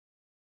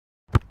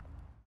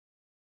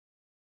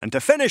And to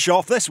finish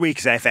off this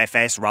week's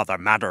FFS rather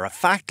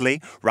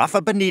matter-of-factly,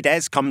 Rafa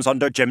Benitez comes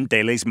under Jim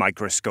Daly's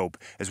microscope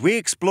as we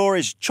explore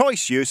his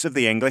choice use of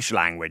the English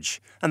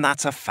language. And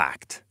that's a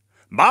fact.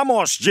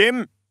 Vamos,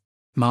 Jim!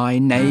 My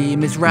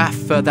name is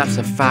Rafa, that's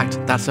a fact,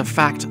 that's a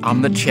fact.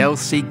 I'm the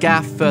Chelsea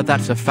gaffer,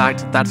 that's a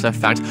fact, that's a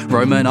fact.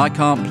 Roman, I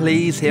can't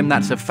please him,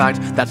 that's a fact,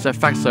 that's a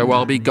fact. So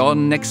I'll be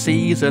gone next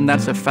season,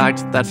 that's a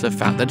fact, that's a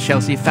fact. The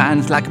Chelsea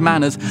fans lack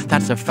manners,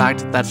 that's a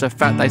fact, that's a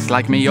fact. They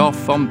slag me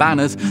off on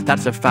banners,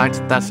 that's a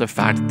fact, that's a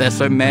fact. There's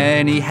so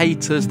many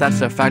haters,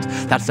 that's a fact,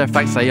 that's a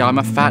fact. Say I'm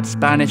a fat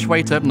Spanish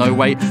waiter, no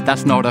wait,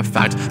 that's not a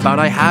fact. But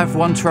I have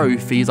won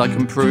trophies, I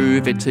can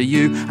prove it to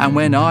you. And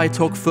when I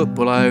talk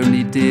football, I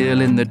only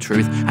deal in the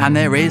truth. And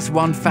there is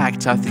one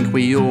fact I think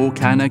we all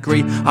can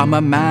agree, I'm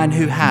a man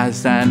who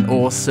has an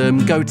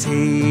awesome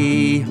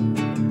goatee.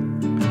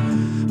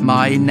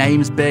 My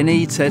name's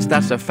Benitez,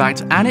 that's a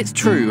fact, and it's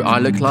true. I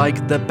look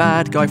like the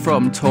bad guy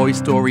from Toy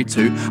Story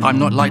 2. I'm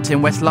not liked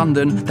in West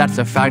London, that's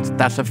a fact,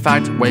 that's a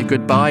fact. Wave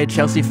goodbye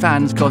Chelsea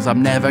fans, cause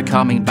I'm never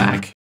coming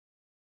back.